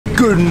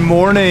Good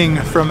morning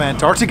from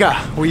Antarctica.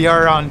 We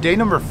are on day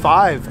number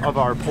 5 of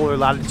our Polar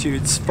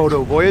Latitudes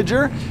photo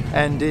Voyager,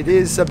 and it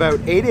is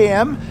about 8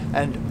 a.m.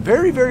 and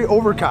very, very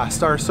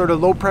overcast. Our sort of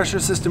low pressure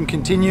system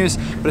continues,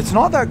 but it's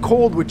not that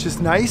cold, which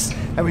is nice.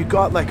 And we've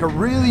got like a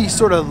really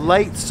sort of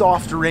light,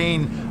 soft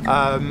rain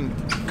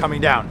coming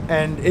down,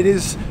 and it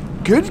is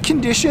good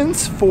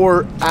conditions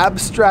for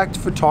abstract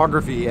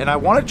photography. And I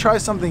want to try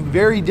something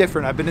very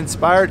different. I've been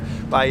inspired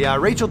by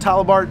Rachael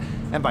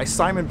and by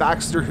Simon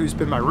Baxter, who's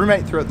been my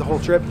roommate throughout the whole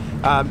trip,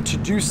 to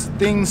do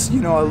things,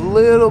 you know, a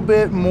little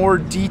bit more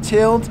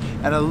detailed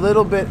and a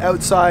little bit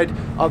outside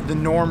of the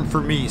norm for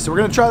me. So we're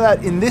gonna try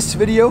that in this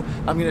video.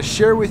 I'm gonna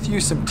share with you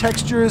some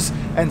textures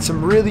and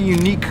some really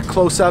unique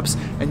close-ups,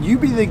 and you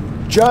be the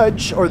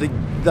judge or the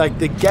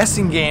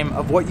guessing game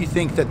of what you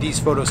think that these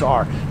photos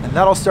are. And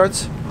that all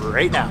starts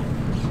right now.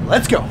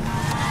 Let's go.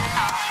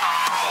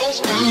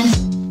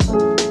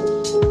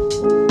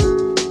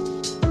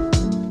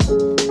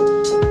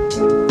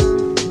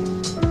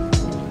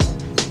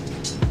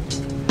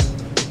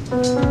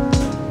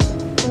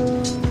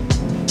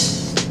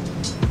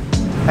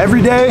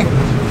 Every day,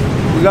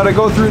 we got to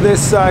go through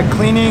this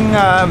cleaning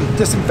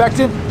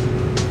disinfectant.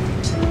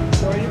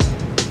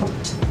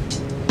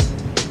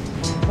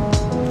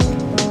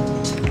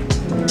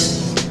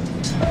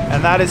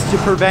 And that is to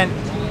prevent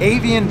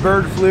avian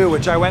bird flu,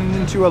 which I went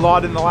into a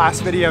lot in the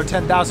last video,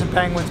 10,000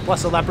 penguins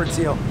plus a leopard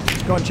seal.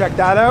 Go and check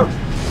that out.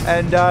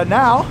 And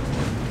now,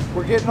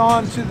 we're getting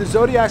on to the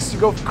Zodiacs to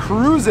go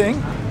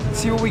cruising,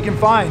 see what we can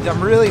find.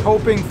 I'm really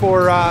hoping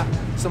for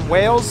some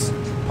whales,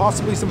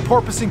 possibly some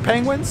porpoising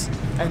penguins,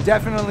 and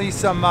definitely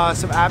some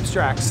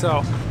abstracts.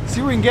 So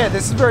see what we can get.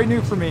 This is very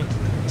new for me.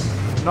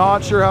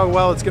 Not sure how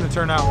well it's going to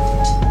turn out.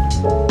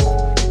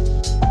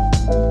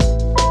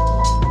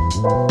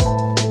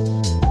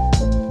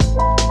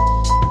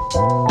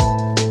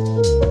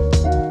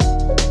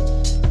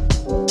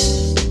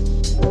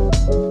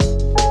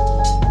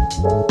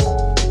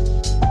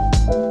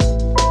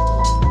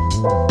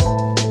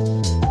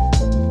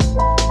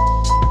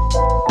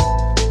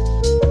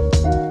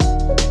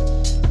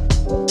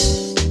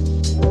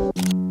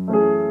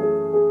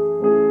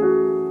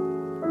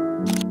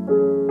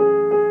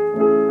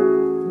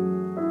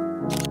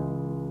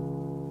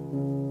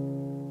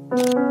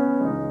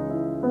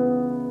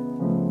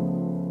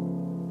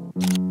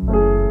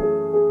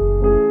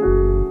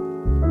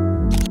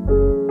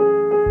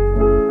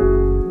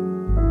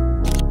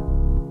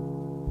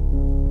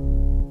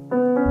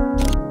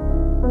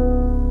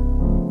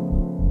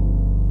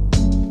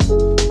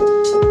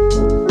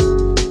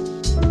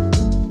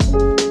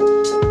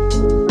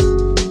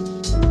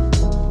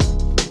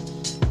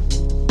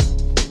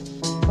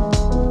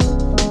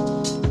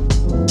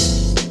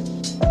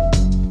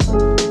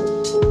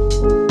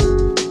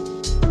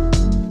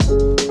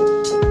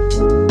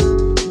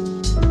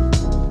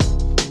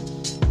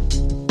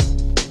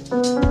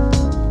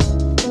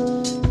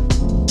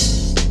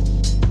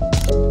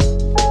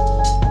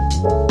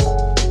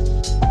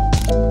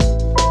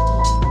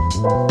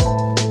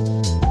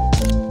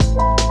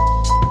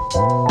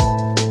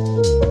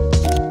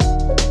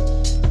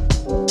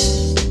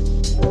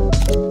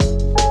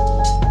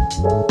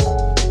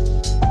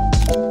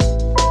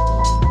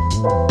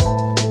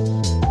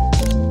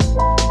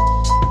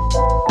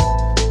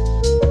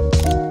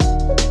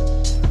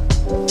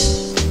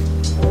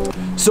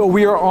 So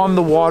we are on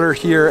the water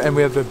here, and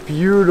we have a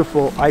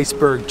beautiful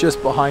iceberg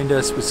just behind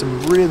us with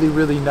some really,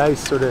 really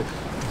nice sort of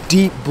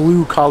deep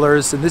blue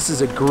colors. And this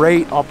is a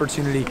great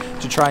opportunity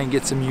to try and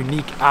get some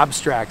unique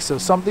abstracts. So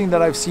something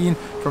that I've seen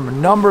from a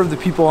number of the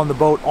people on the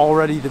boat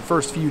already the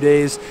first few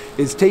days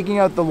is taking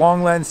out the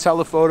long lens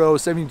telephoto,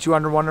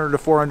 7200, 100 to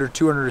 400,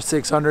 200 to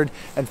 600,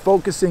 and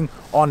focusing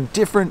on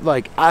different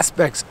like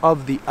aspects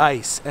of the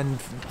ice. And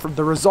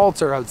the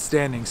results are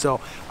outstanding.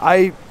 So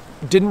I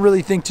didn't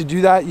really think to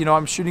do that. You know,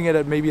 I'm shooting it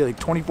at maybe like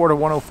 24 to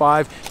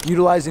 105,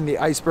 utilizing the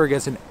iceberg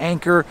as an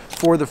anchor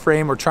for the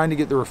frame or trying to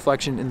get the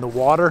reflection in the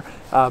water.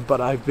 But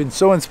I've been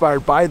so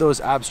inspired by those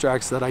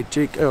abstracts that I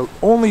take out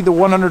only the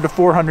 100 to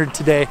 400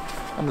 today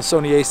on the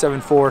Sony A7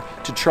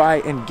 IV to try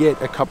and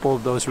get a couple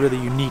of those really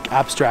unique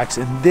abstracts.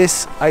 And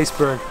this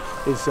iceberg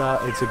is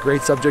it's a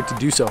great subject to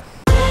do so.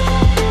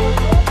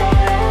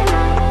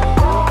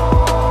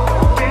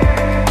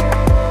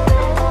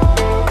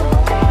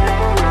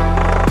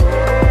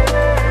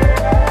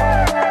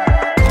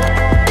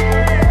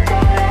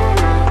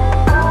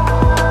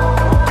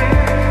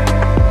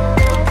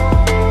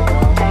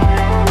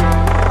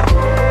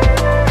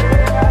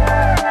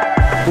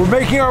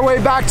 Making our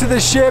way back to the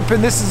ship,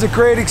 and this is a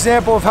great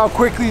example of how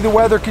quickly the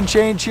weather can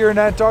change here in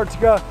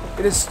Antarctica.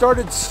 It has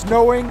started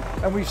snowing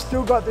and we've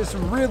still got this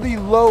really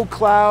low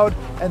cloud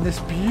and this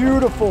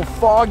beautiful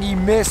foggy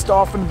mist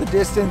off in the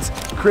distance,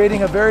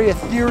 creating a very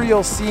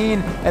ethereal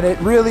scene, and it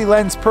really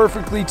lends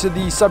perfectly to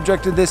the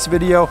subject of this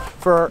video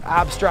for our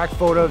abstract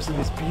photos and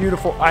this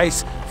beautiful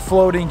ice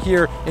floating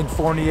here in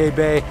Fournier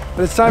Bay.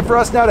 But it's time for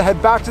us now to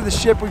head back to the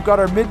ship. We've got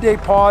our midday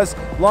pause,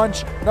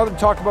 lunch, nothing to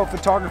talk about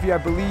photography, I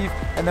believe,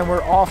 and then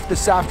we're off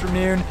this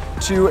afternoon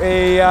to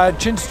a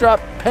chinstrap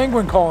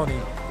penguin colony,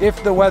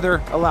 if the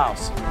weather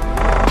allows.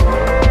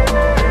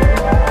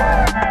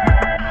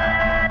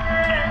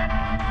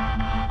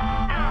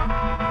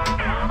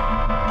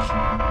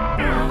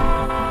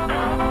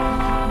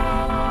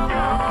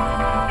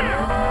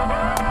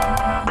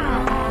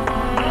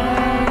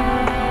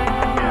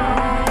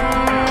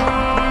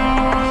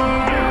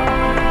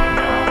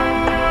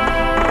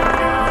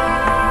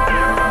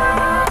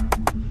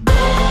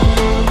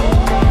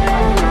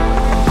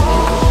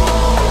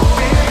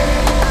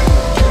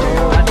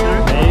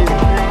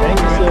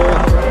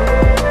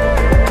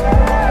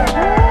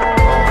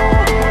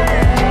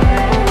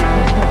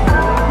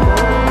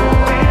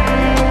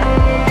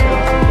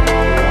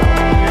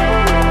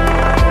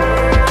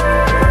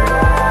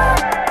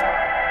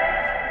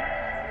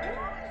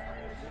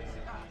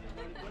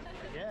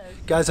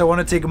 Guys, I want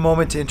to take a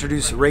moment to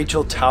introduce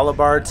Rachael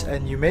Talabart,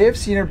 and you may have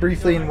seen her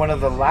briefly in one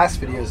of the last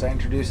videos I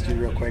introduced you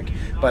real quick,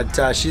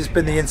 but she's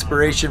been the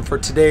inspiration for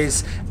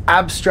today's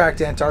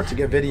abstract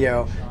Antarctica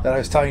video that I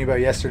was telling you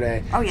about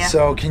yesterday. Oh yeah.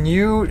 So can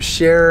you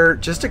share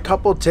just a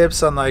couple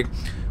tips on like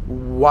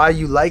why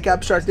you like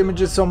abstract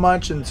images so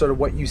much and sort of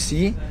what you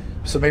see?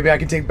 So maybe I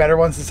can take better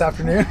ones this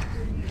afternoon.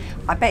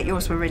 I bet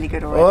yours were really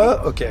good already.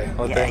 Oh, okay.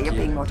 Well, yeah, thank you're you.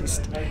 being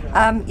modest.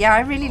 Yeah, I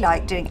really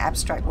like doing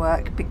abstract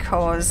work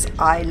because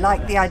I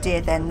like the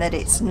idea then that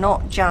it's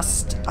not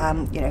just,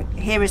 you know,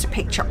 here is a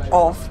picture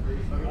of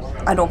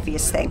an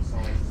obvious thing.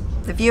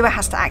 The viewer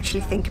has to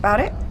actually think about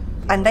it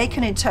and they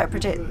can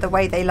interpret it the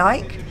way they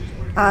like.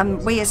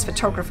 We as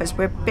photographers,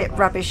 we're a bit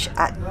rubbish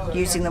at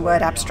using the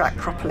word abstract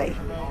properly.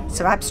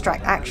 So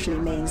abstract actually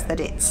means that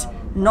it's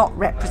not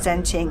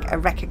representing a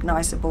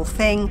recognizable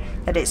thing,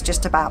 that it's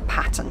just about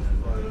pattern.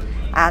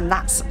 And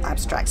that's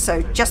abstract.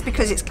 So just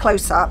because it's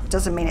close up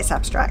doesn't mean it's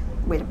abstract.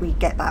 We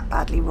get that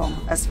badly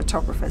wrong as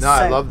photographers. No,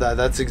 I love that.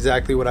 That's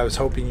exactly what I was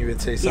hoping you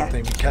would say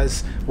something,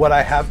 because what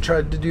I have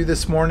tried to do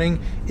this morning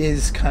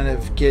is kind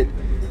of get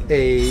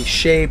a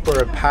shape or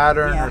a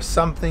pattern or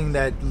something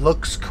that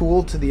looks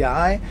cool to the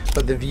eye,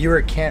 but the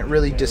viewer can't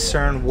really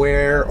discern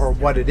where or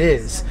what it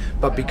is.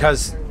 But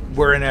because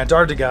we're in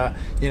Antarctica,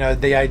 you know,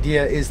 the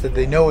idea is that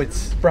they know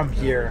it's from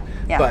here,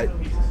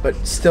 but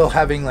still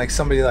having like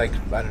somebody like,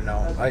 I don't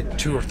know,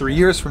 2 or 3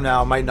 years from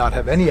now might not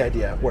have any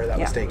idea where that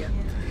was taken.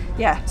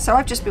 Yeah, so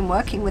I've just been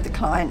working with a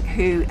client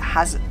who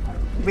has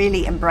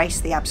really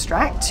embraced the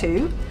abstract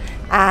too.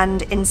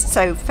 And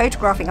so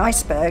photographing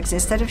icebergs,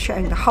 instead of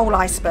showing the whole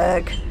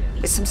iceberg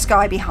with some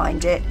sky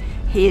behind it,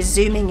 he is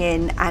zooming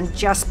in and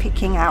just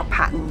picking out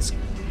patterns.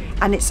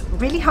 And it's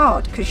really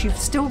hard because you've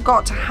still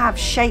got to have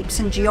shapes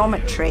and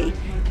geometry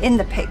in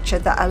the picture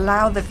that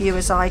allow the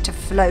viewer's eye to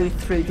flow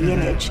through the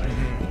image.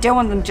 You don't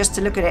want them just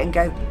to look at it and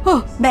go,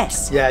 oh,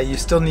 mess. Yeah, you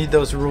still need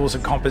those rules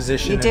of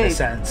composition in a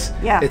sense.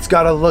 Yeah. It's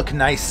got to look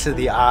nice to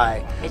the eye.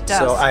 It does.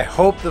 So I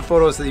hope the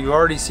photos that you've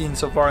already seen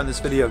so far in this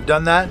video have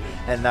done that,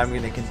 and I'm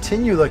going to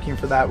continue looking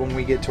for that when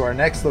we get to our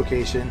next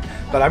location.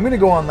 But I'm going to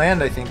go on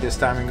land, I think, this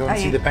time and go and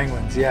see the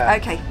penguins. Yeah.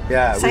 Okay.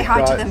 Yeah. Say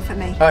hi to them for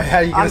me. Oh, yeah,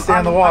 you're going to stay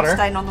on the water? I'm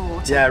staying on the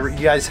water. Yeah,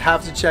 you guys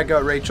have to check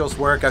out Rachael's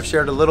work. I've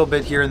shared a little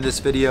bit here in this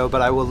video,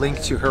 but I will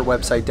link to her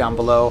website down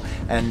below,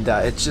 and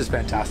it's just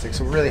fantastic.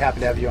 So really happy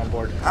to have you on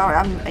board. Oh,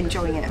 I'm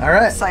enjoying it. All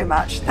right. So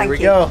much. Thank you.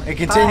 Here we go. It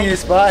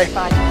continues. Bye.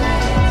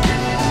 Bye.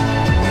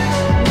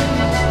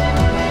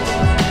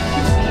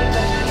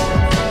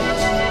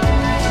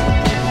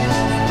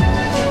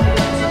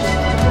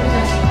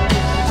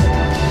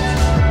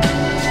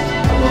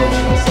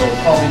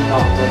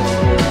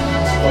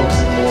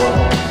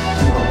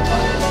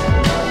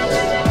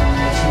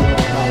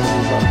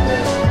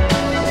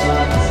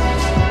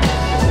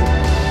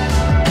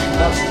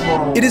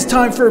 It is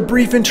time for a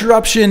brief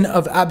interruption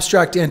of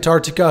Abstract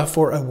Antarctica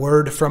for a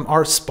word from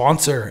our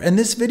sponsor. And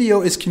this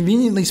video is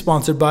conveniently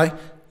sponsored by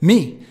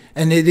me.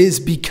 And it is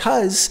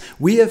because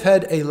we have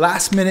had a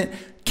last minute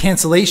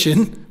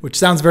cancellation, which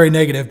sounds very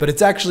negative, but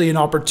it's actually an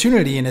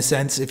opportunity in a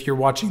sense if you're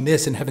watching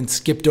this and haven't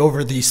skipped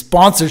over the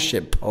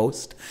sponsorship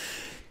post.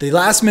 The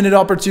last minute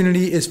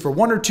opportunity is for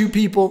 1 or 2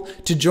 people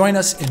to join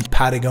us in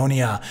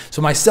Patagonia.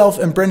 So myself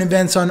and Brendan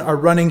Van Son are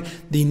running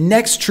the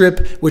next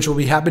trip, which will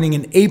be happening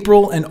in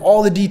April, and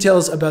all the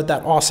details about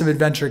that awesome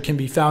adventure can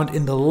be found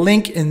in the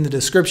link in the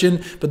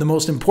description. But the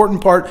most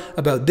important part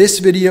about this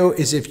video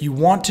is if you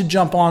want to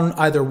jump on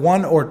either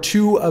 1 or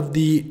 2 of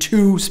the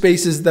 2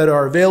 spaces that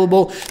are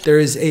available, there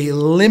is a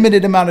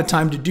limited amount of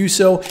time to do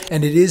so,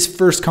 and it is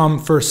first come,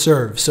 first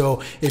serve.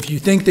 So if you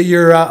think that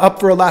you're up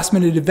for a last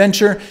minute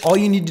adventure, all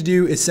you need to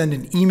do is send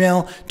an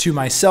email to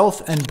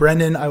myself and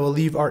Brendan. I will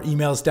leave our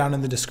emails down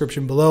in the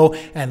description below,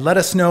 and let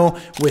us know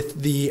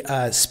with the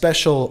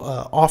special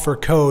offer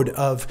code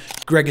of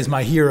Greg is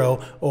my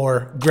hero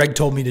or Greg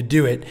told me to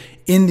do it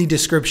in the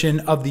description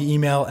of the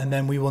email, and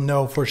then we will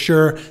know for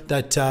sure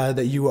that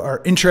that you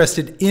are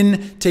interested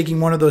in taking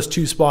one of those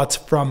 2 spots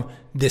from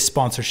this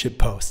sponsorship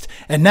post.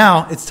 And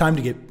now it's time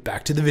to get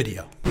back to the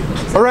video.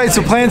 All right,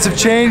 so plans have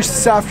changed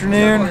this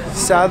afternoon.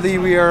 Sadly,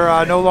 we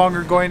are no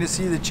longer going to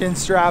see the chin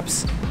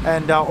straps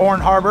and Orne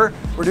Harbor.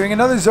 We're doing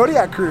another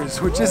Zodiac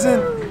cruise, which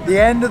isn't the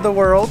end of the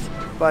world,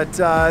 but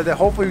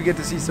hopefully we get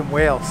to see some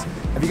whales.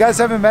 If you guys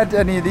haven't met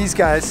any of these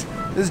guys,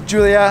 this is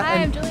Julia.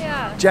 Hi, I'm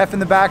Julia. Jeff in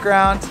the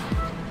background.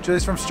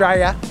 Julia's from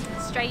Straya.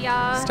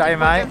 Straya,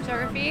 mate.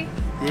 Photography.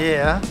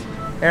 Yeah.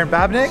 Aaron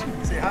Babnick.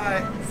 Say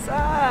hi. What's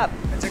up?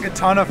 I took a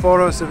ton of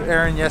photos of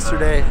Aaron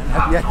yesterday and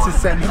have yet to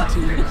send them to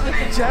you.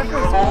 Jeff is...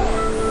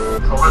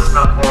 So listen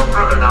up for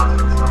further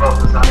announcements about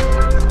this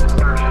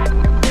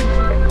excursion.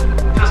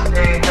 Just a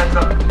heads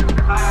up to your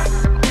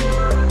kayakers.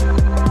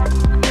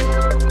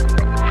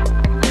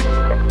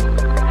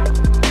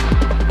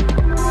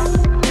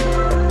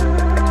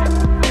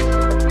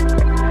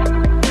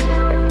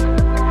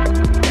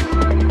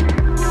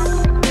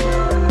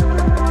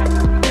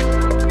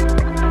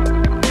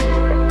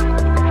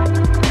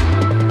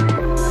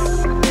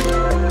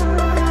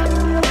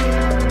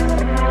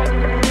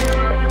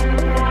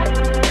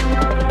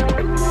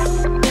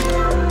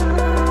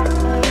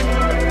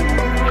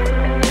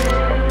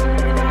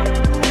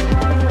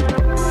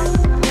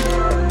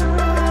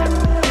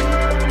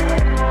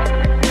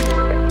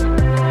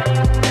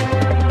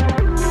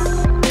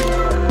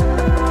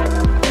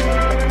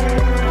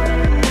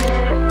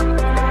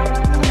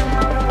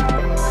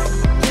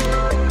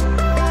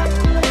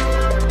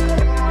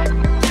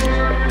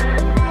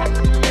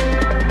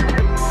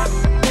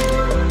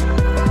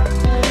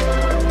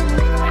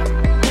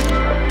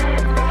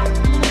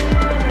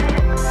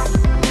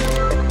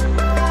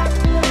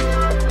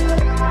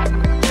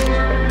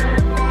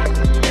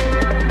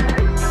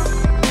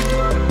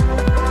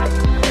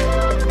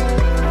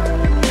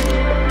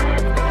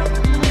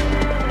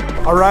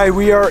 All right,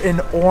 we are in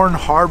Orne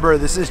Harbor.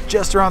 This is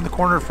just around the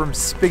corner from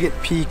Spigot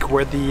Peak,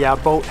 where the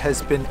boat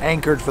has been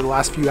anchored for the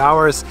last few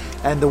hours,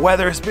 and the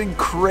weather has been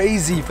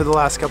crazy for the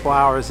last couple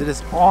hours. It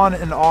is on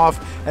and off,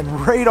 and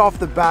right off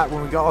the bat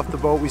when we got off the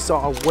boat, we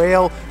saw a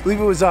whale. I believe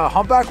it was a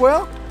humpback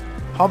whale?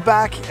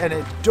 Humpback, and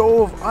it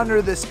dove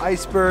under this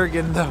iceberg,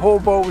 and the whole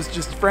boat was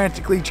just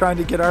frantically trying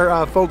to get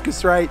our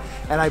focus right,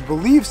 and I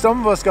believe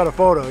some of us got a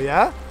photo,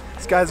 yeah?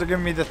 These guys are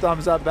giving me the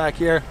thumbs up back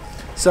here.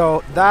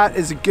 So that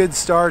is a good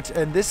start,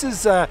 and this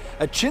is a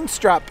chin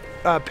strap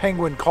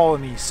penguin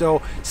colony.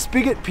 So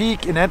Spigot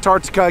Peak in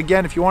Antarctica,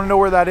 again, if you want to know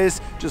where that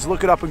is, just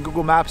look it up in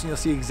Google Maps and you'll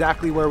see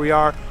exactly where we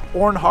are.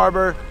 Orne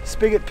Harbor,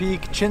 Spigot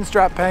Peak, chin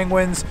strap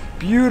penguins,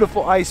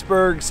 beautiful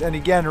icebergs, and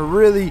again, a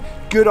really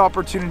good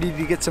opportunity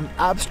to get some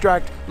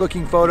abstract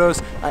looking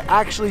photos. I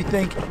actually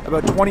think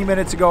about 20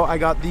 minutes ago I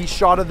got the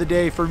shot of the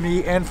day for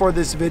me and for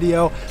this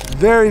video.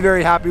 Very,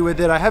 very happy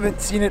with it. I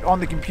haven't seen it on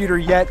the computer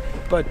yet,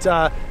 but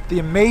the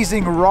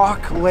amazing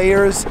rock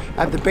layers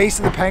at the base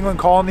of the penguin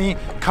colony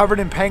covered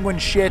in penguin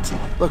shit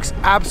looks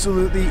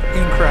absolutely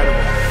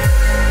incredible.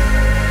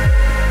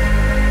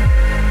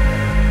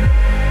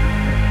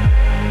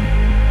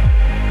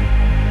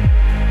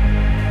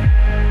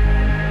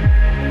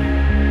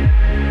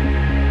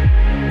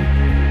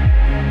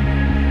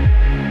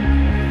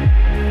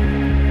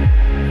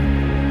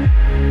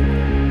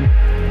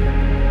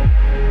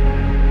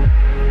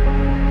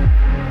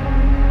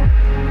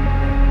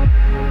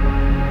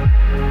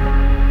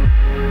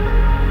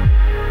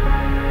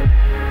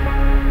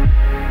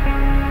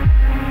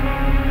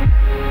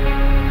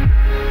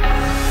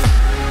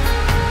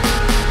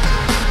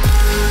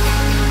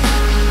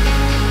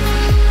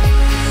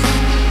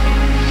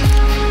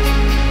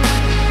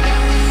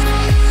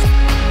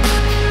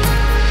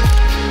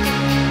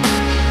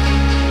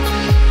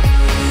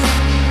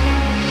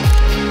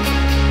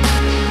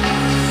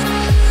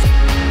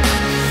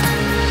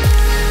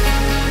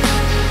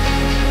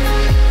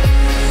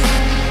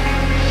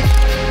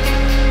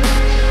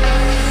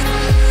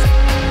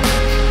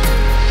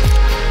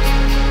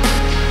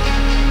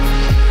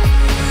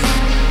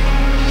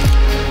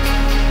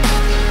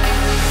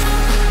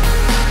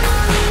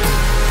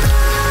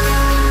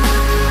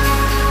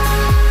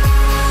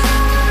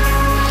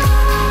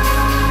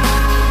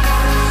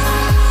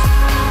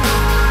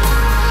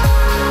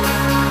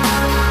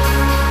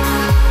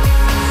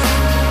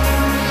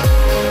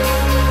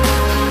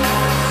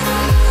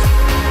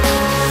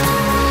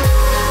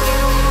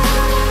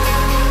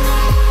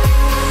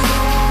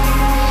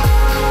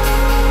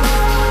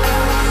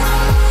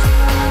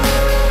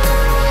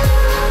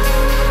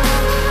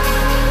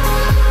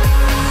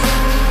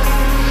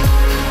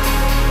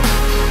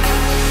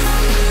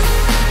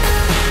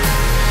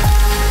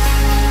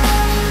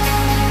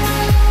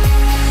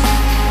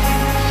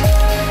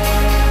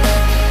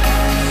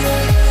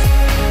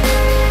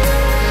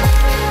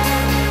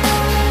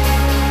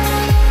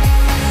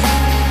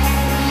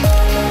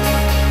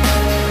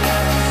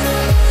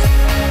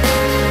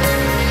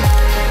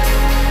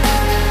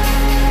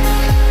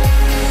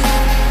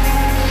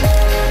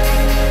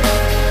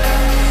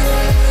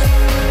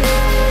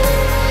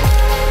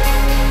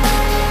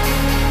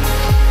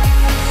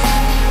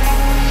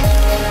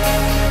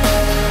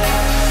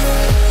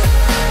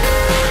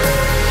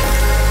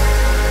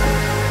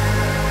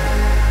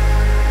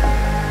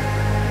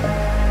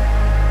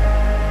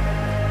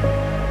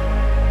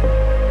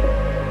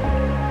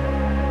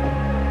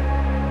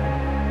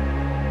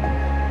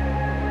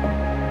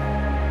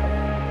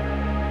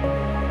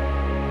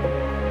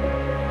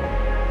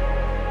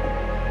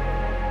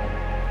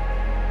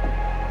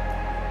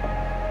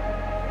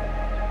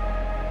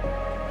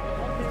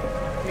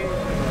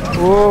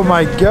 Oh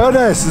my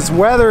goodness, this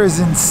weather is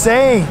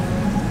insane.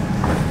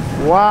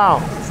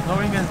 Wow.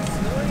 Snowing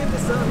in the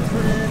sun,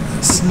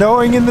 friends.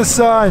 Snowing in the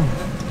sun.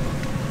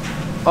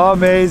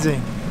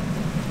 Amazing.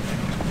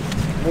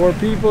 More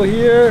people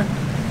here.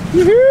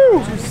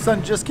 Woohoo! The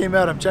sun just came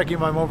out. I'm checking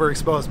if I'm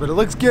overexposed, but it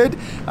looks good.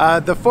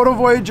 The Photo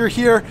Voyager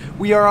here.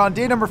 We are on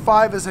day number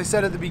 5, as I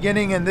said at the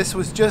beginning, and this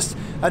was just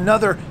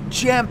another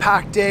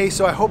jam-packed day.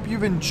 So I hope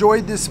you've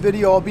enjoyed this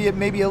video, albeit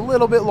maybe a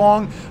little bit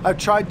long. I've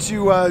tried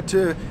to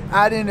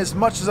add in as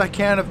much as I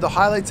can of the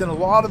highlights and a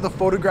lot of the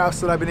photographs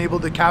that I've been able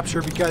to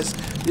capture, because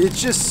it's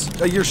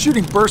just you're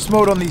shooting burst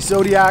mode on these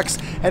Zodiacs,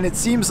 and it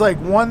seems like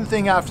one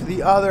thing after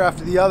the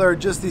other,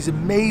 just these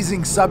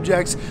amazing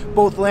subjects,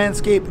 both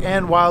landscape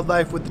and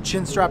wildlife, with the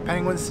chinstrap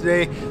penguins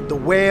today, the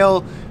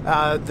whale,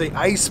 the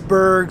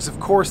icebergs, of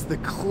course the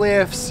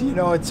cliffs. You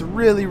know, it's a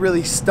really,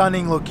 really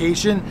stunning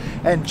location,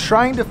 and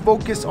trying to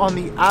focus on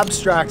the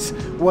abstracts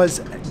was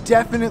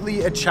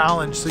definitely a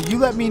challenge. So you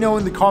let me know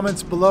in the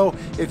comments below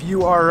if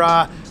you are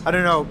I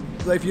don't know,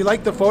 if you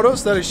like the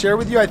photos that I share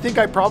with you. I think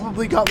I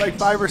probably got like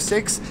 5 or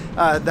 6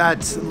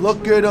 that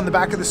look good on the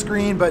back of the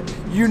screen, but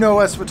you know,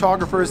 as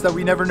photographers, that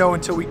we never know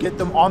until we get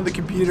them on the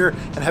computer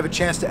and have a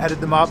chance to edit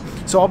them up.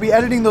 So I'll be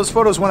editing those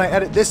photos when I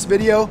edit this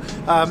video,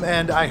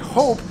 and I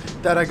hope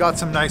that I got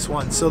some nice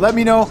ones. So let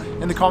me know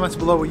in the comments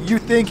below what you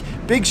think.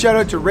 Big shout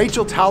out to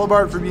Rachael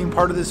for being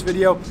part of this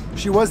video.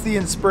 She was the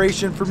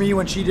inspiration for me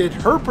when she did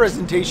her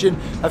presentation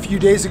a few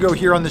days ago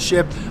here on the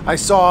ship. I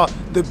saw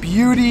the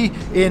beauty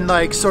in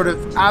like sort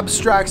of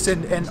abstracts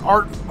and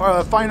art,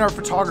 fine art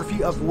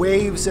photography of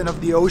waves and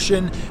of the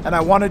ocean, and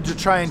I wanted to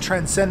try and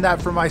transcend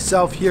that for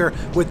myself here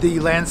with the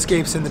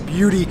landscapes and the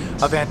beauty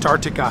of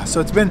Antarctica. So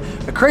it's been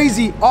a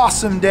crazy,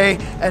 awesome day,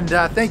 and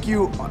thank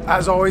you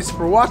as always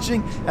for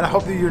watching, and I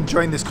hope that you're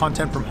enjoying this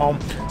content from home.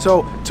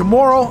 So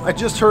tomorrow, I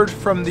just heard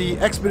from the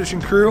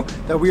expedition crew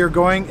that we are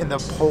going in the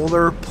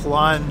polar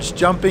plunge,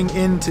 jumping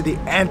into the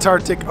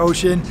Antarctic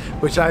Ocean,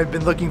 which I've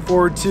been looking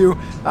forward to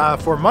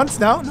for months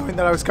now, knowing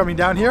that I was coming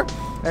down here.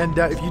 And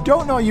if you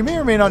don't know, you may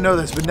or may not know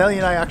this, but Nelly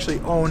and I actually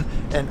own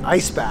an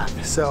ice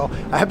bath. So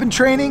I have been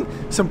training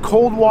some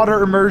cold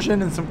water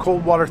immersion and some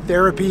cold water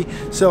therapy.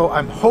 So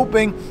I'm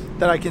hoping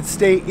that I can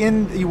stay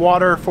in the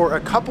water for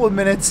a couple of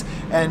minutes,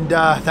 and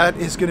that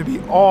is going to be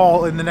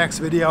all in the next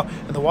video.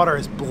 And the water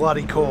is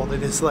bloody cold.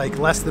 It is like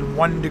less than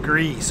 1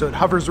 degree, so it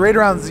hovers right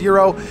around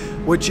 0,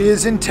 which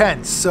is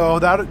intense. So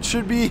that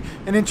should be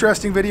an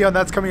interesting video, and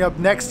that's coming up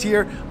next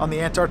here on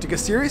the Antarctica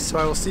series. So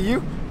I will see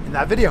you in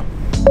that video.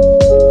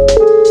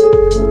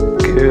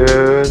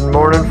 Good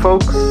morning,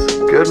 folks.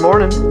 Good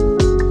morning.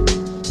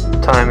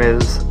 Time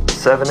is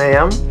 7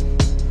 a.m.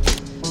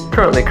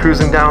 Currently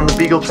cruising down the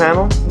Beagle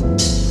Channel.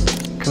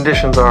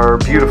 Conditions are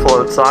beautiful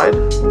outside.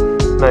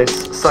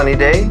 Nice sunny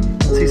day.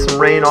 See some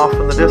rain off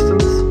in the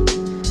distance,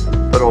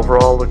 but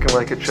overall looking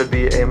like it should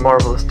be a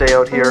marvelous day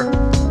out here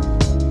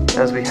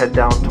as we head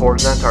down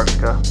towards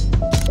Antarctica.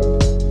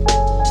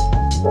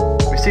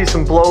 We see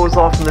some blows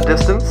off in the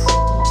distance,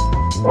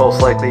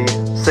 most likely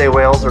sei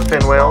whales or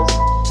fin whales.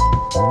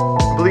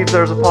 I believe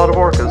there's a pod of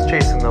orcas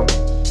chasing them.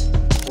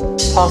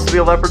 Possibly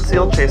a leopard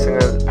seal chasing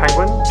a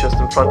penguin just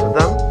in front of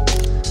them.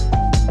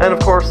 And of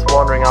course,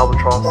 wandering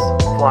albatross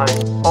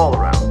flying all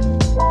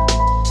around.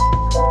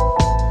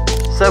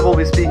 Seb will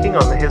be speaking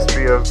on the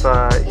history of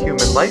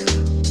human life.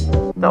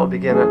 That will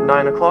begin at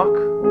 9 o'clock.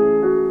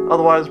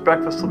 Otherwise,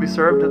 breakfast will be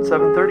served at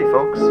 7:30,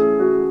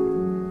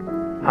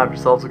 folks. Have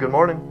yourselves a good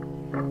morning.